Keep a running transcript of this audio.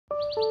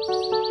Good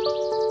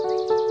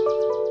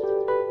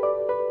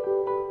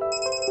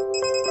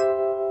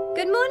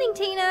morning,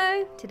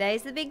 Tino.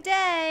 Today's the big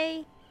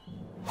day.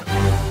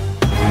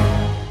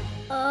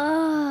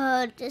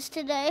 Oh, does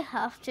today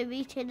have to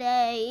be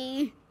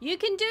today? You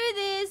can do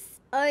this.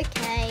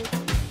 Okay.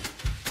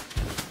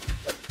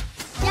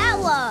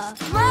 Shower,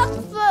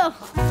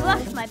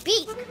 brush my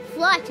beak,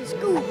 fly to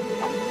school.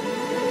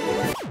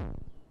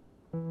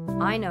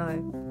 I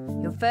know.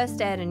 Your first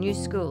day at a new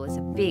school is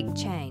a big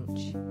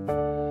change.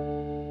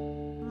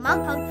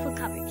 Mum hugged for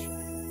courage.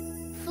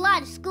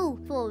 Fly to school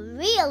for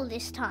real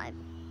this time.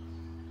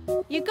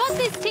 You got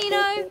this,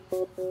 Tino.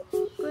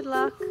 Good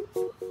luck.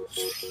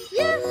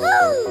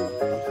 Yahoo!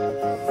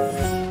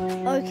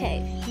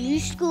 Okay, new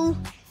school.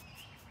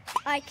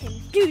 I can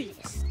do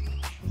this.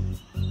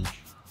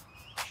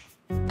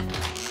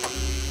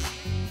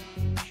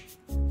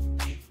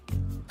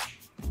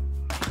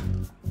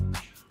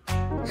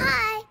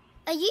 Hi,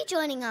 are you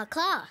joining our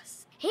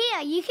class?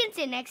 Here, you can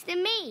sit next to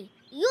me.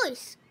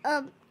 Yes,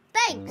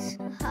 thanks.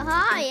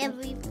 Hi,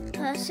 every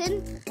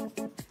person.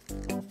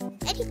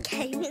 Eddie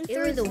came in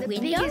through the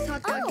window? Biggest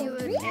hot dog you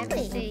would really? ever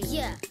see.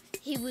 Yeah,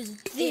 he was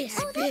this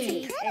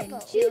big incredible.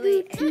 and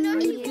chilly No,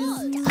 and he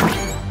was.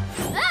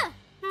 Ah!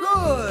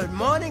 Good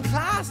morning,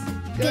 class.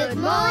 Good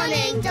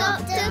morning,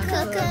 Dr.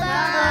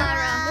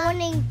 Kookaburra.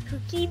 Morning,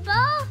 Cookie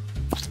Bar.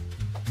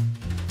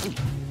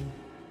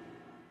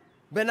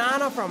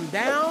 Banana from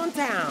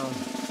downtown.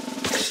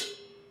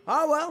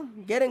 Oh, well,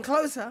 getting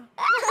closer.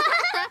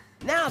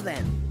 Now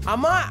then, are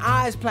my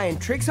eyes playing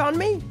tricks on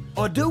me?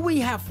 Or do we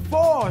have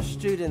 4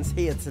 students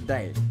here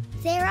today?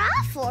 There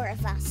are 4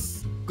 of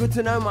us. Good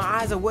to know my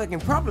eyes are working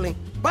properly,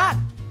 but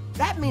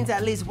that means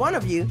at least one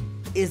of you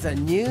is a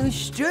new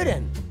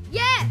student.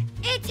 Yeah,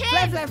 it's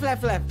him.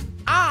 Flap.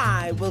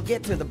 I will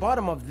get to the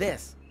bottom of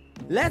this.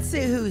 Let's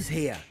see who's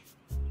here.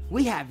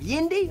 We have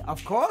Yindi,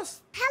 of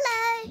course.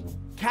 Hello.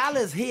 Cal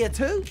is here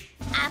too.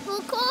 Apple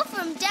Core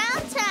from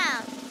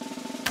downtown.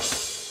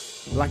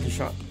 Lucky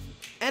shot.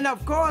 And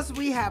of course,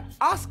 we have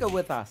Oscar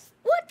with us.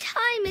 What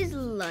time is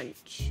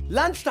lunch?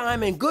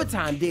 Lunchtime and good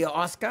time, dear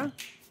Oscar.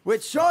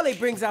 Which surely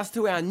brings us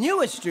to our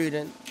newest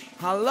student.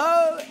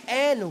 Hello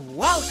and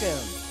welcome.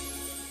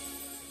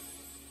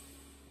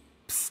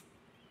 Psst.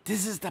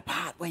 This is the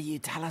part where you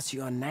tell us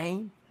your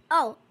name.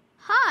 Oh,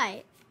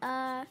 hi.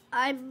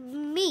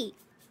 I'm me,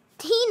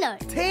 Tino.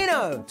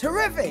 Tino!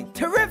 Terrific!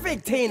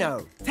 Terrific,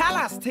 Tino! Tell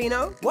us,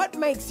 Tino, what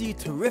makes you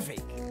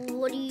terrific?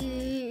 What do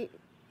you...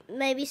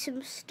 maybe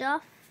some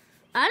stuff?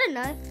 I don't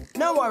know.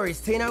 No worries,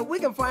 Tino. We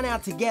can find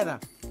out together.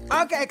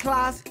 Okay,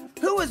 class.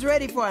 Who is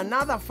ready for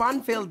another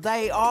fun-filled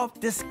day of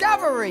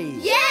discovery?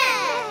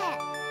 Yeah!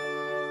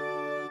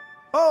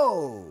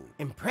 Oh,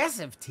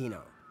 impressive,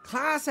 Tino.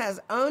 Class has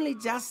only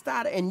just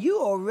started and you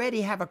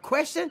already have a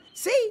question?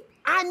 See,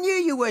 I knew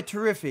you were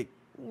terrific.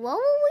 What will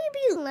we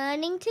be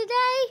learning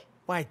today?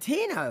 Why,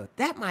 Tino,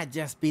 that might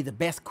just be the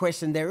best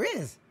question there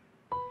is.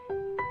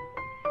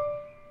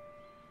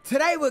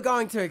 Today we're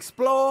going to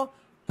explore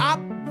up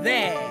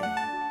there.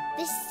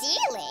 The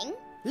ceiling?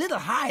 Little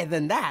higher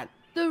than that.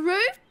 The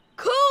roof?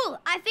 Cool.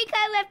 I think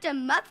I left a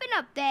muffin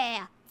up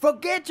there.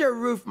 Forget your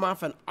roof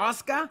muffin,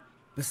 Oscar.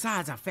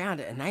 Besides, I found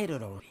it and ate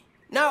it already.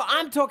 No,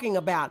 I'm talking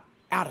about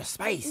outer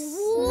space.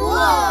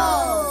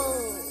 Whoa!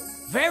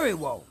 Very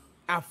whoa.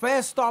 Our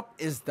first stop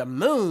is the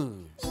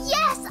moon.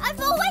 Yes,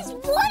 I've always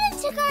wanted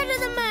to go to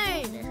the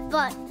moon.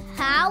 But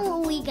how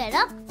will we get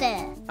up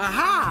there?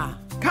 Aha!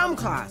 Come,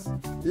 class.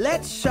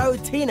 Let's show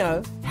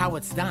Tino how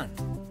it's done.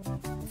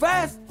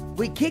 First,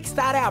 we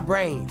kickstart our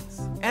brains.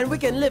 And we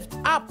can lift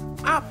up,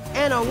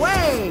 and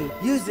away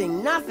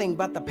using nothing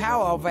but the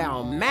power of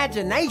our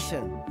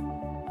imagination.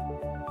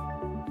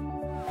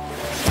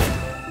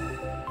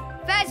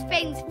 First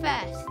things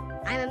first.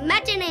 I'm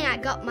imagining I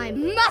got my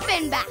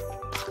muffin back.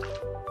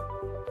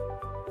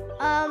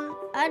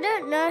 I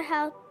don't know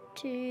how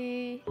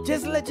to...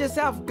 Just let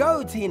yourself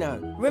go, Tino.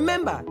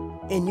 Remember,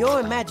 in your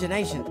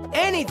imagination,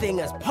 anything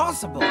is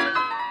possible.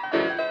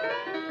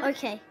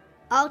 Okay,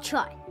 I'll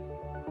try.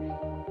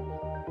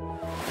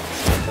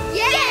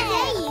 Yeah!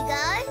 There you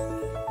go.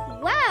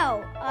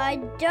 Wow, I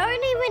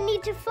don't even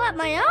need to flap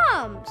my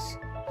arms.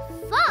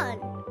 Fun.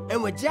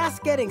 And we're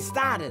just getting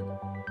started.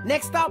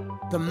 Next up,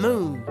 the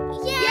moon.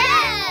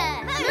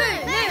 Yeah!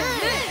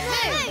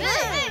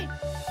 Moon.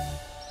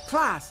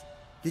 Class,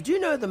 did you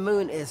know the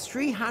moon is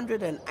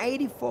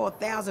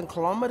 384,000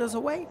 kilometers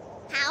away?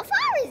 How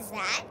far is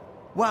that?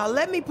 Well,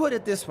 let me put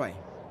it this way.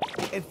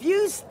 If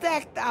you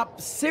stacked up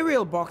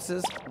cereal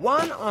boxes,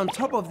 one on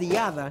top of the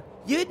other,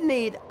 you'd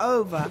need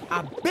over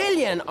 1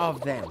 billion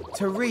of them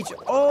to reach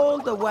all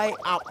the way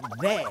up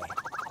there.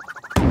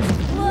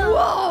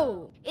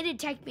 Whoa! It'd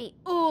take me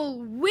all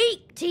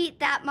week to eat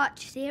that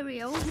much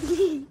cereal.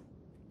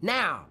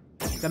 Now,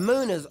 the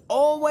moon is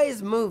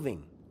always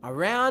moving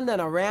around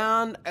and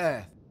around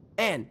Earth.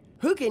 And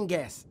who can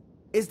guess?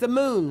 Is the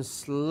moon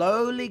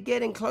slowly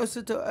getting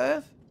closer to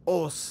Earth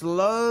or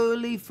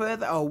slowly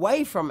further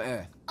away from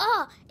Earth?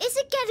 Oh, is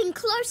it getting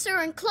closer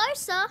and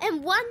closer?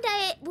 And one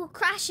day it will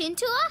crash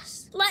into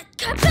us? Like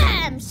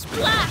kabam,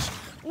 splash,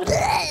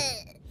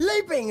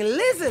 Leaping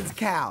lizards,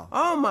 Cal!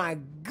 Oh my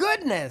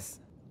goodness!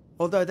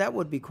 Although that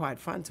would be quite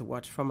fun to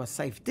watch from a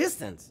safe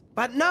distance.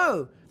 But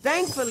no,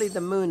 thankfully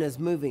the moon is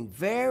moving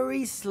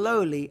very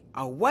slowly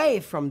away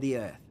from the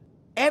Earth.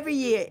 Every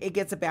year it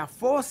gets about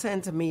 4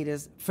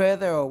 centimeters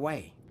further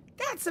away.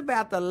 That's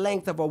about the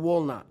length of a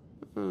walnut.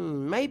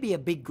 Maybe a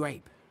big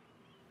grape.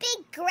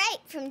 Big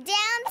grape from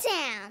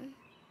downtown.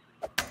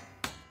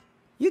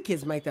 You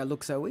kids make that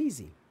look so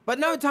easy. But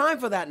no time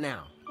for that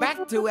now.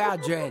 Back to our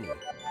journey.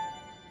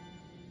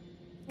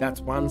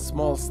 That's one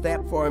small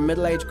step for a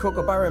middle-aged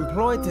kookaburra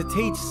employed to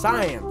teach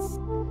science.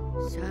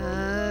 So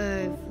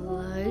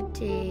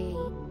floaty.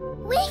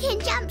 We can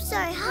jump so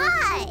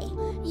high.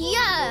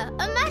 Yeah,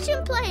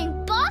 imagine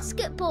playing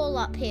basketball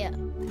up here.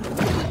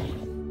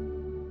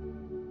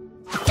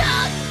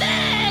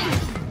 Jumping!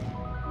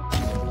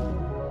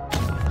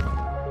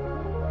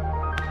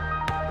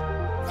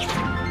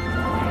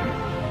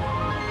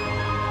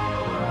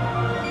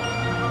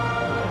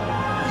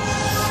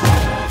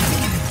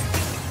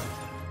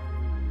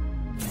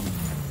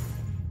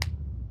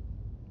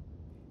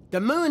 The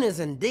moon is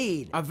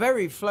indeed a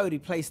very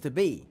floaty place to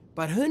be,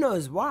 but who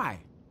knows why?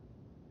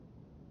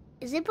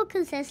 Is it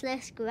because there's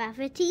less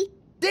gravity?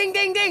 Ding,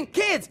 ding, ding!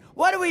 Kids,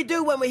 what do we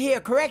do when we hear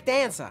a correct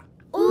answer?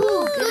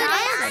 Ooh, good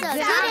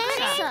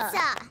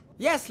answer.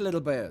 Yes, little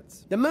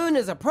birds. The moon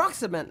is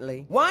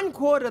approximately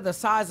 1/4 the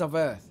size of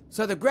Earth,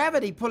 so the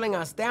gravity pulling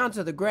us down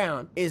to the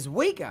ground is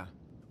weaker,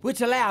 which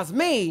allows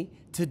me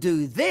to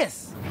do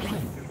this.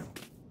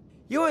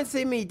 You won't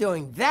see me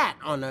doing that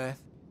on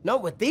Earth,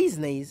 not with these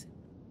knees.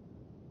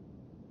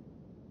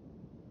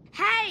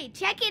 Hey,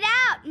 check it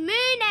out!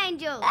 Moon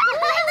angel!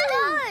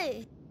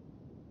 Let's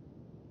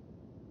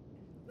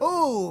go.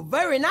 Ooh,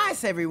 very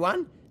nice,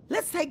 everyone.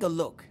 Let's take a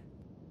look.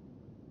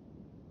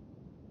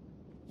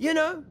 You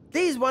know,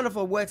 these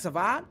wonderful works of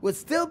art would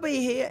still be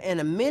here in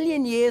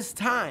 1,000,000 years'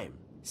 time.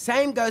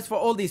 Same goes for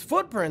all these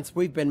footprints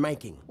we've been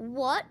making.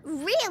 What?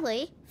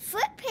 Really?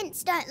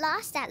 Footprints don't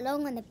last that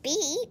long on the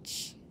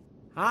beach.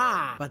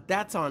 Ah, but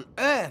that's on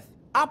Earth.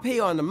 Up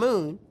here on the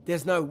moon,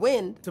 there's no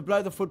wind to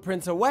blow the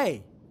footprints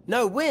away.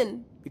 No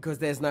wind because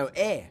there's no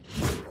air.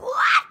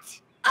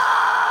 What?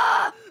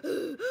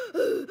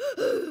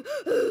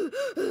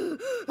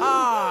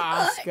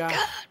 Oscar. I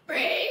can't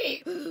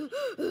breathe.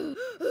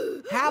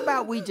 How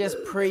about we just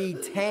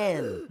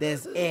pretend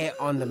there's air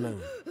on the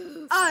moon?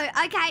 Oh,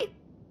 okay.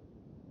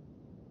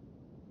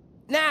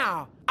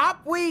 Now,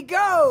 up we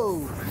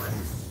go!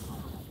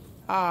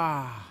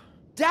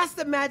 Just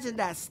imagine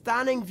that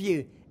stunning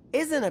view.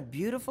 Isn't it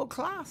beautiful,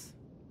 class?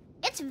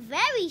 It's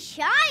very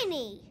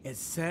shiny. It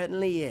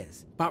certainly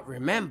is. But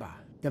remember,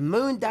 the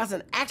moon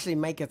doesn't actually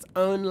make its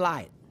own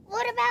light.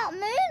 What about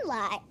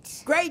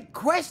moonlight? Great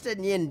question,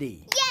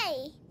 Yindi.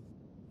 Yay!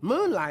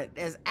 Moonlight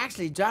is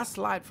actually just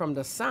light from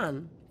the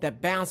sun that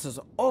bounces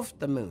off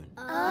the moon.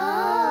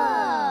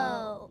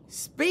 Oh.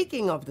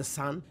 Speaking of the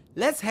sun,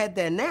 let's head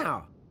there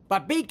now.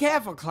 But be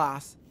careful,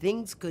 class.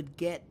 Things could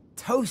get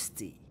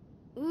toasty.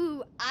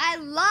 Ooh, I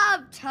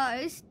love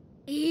toast.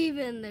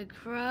 Even the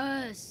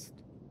crust.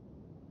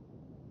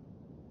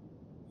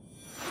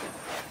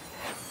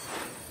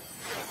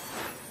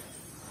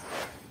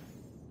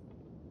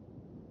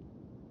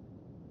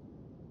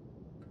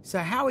 So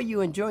how are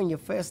you enjoying your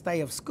first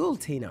day of school,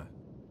 Tino?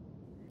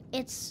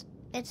 It's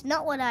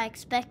not what I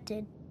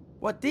expected.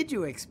 What did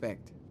you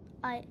expect?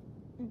 I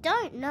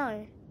don't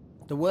know.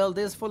 The world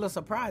is full of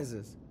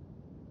surprises.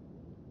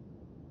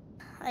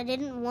 I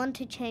didn't want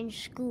to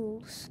change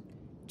schools.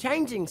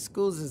 Changing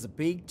schools is a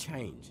big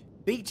change.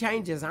 Big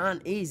changes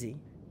aren't easy.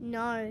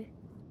 No.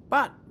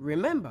 But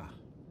remember,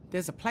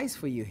 there's a place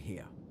for you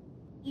here.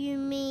 You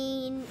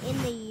mean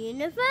in the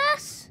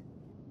universe?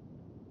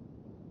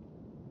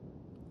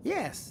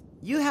 Yes,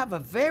 you have a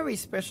very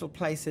special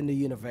place in the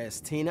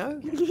universe, Tino.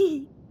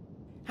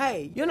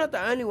 Hey, you're not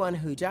the only one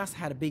who just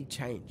had a big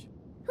change.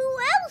 Who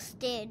else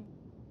did?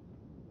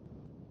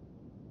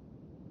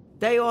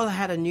 They all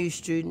had a new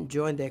student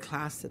join their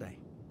class today.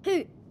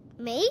 Who?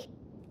 Me?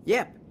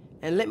 Yep,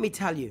 and let me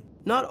tell you,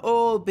 not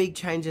all big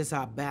changes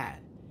are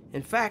bad.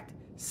 In fact,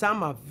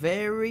 some are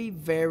very,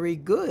 very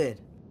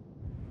good.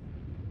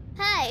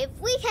 Hey,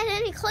 if we get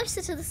any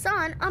closer to the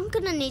sun, I'm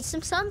gonna need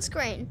some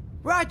sunscreen.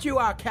 Right you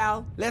are,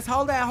 Cal. Let's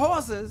hold our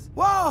horses.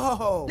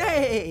 Whoa!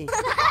 Hey!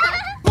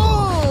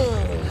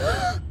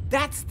 Boom!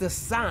 That's the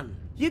sun.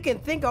 You can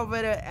think of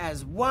it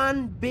as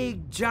one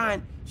big,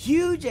 giant,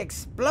 huge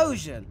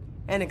explosion.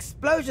 An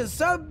explosion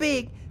so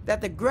big that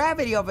the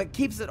gravity of it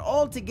keeps it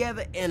all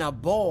together in a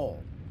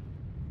ball.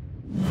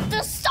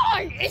 The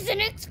sun is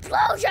an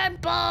explosion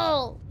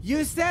ball!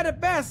 You said it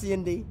best,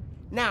 Yindi.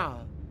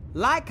 Now,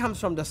 light comes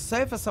from the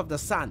surface of the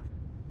sun,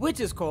 which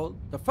is called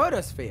the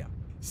photosphere.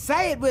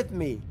 Say it with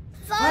me.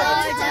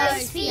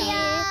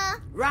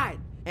 Photosphere! Right.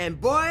 And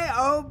boy,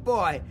 oh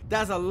boy,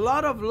 does a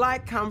lot of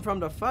light come from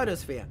the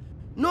photosphere.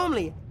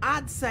 Normally,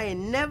 I'd say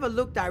never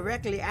look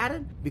directly at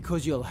it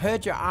because you'll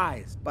hurt your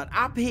eyes. But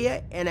up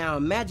here in our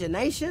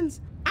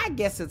imaginations, I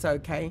guess it's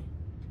okay.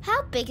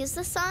 How big is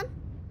the sun?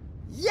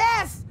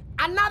 Yes!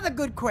 Another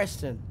good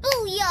question. Ooh,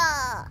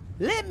 Booyah!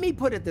 Let me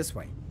put it this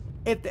way.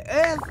 If the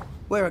Earth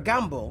were a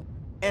gumball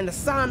and the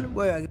Sun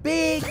were a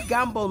big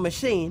gumball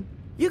machine,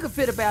 you could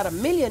fit about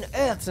 1 million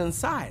Earths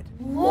inside.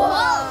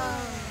 Whoa!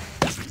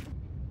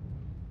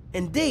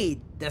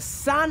 Indeed, the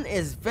Sun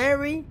is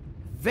very,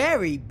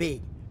 very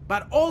big,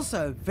 but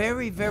also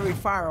very, very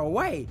far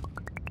away.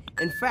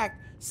 In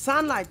fact,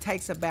 sunlight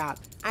takes about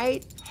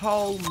 8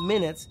 whole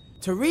minutes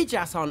to reach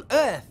us on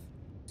Earth.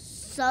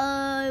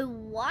 So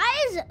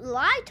why is it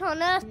light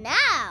on Earth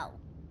now?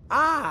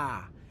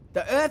 Ah,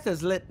 the Earth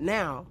is lit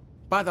now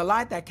by the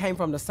light that came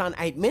from the Sun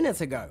 8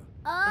 minutes ago.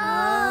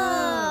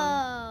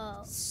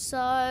 Oh.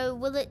 So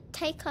will it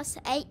take us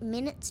 8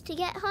 minutes to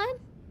get home?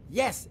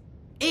 Yes,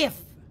 if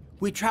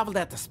we traveled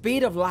at the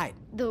speed of light.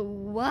 The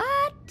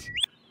what?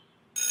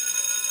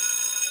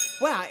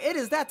 Wow, it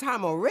is that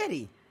time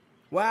already.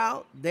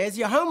 Well, there's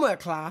your homework,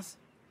 class.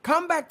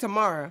 Come back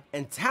tomorrow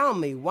and tell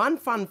me one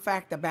fun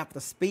fact about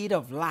the speed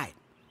of light.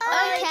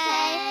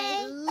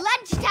 Okay.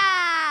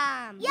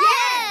 Lunchtime!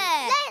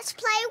 Yeah! Let's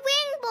play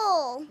wing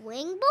ball.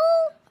 Wing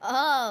ball?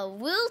 Oh,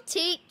 we'll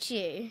teach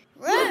you.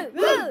 Roo,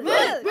 roo,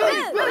 roo,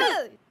 roo,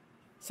 roo.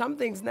 Some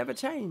things never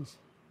change.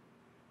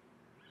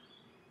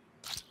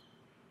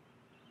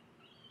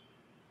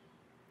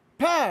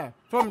 Pear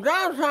from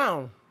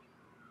downtown.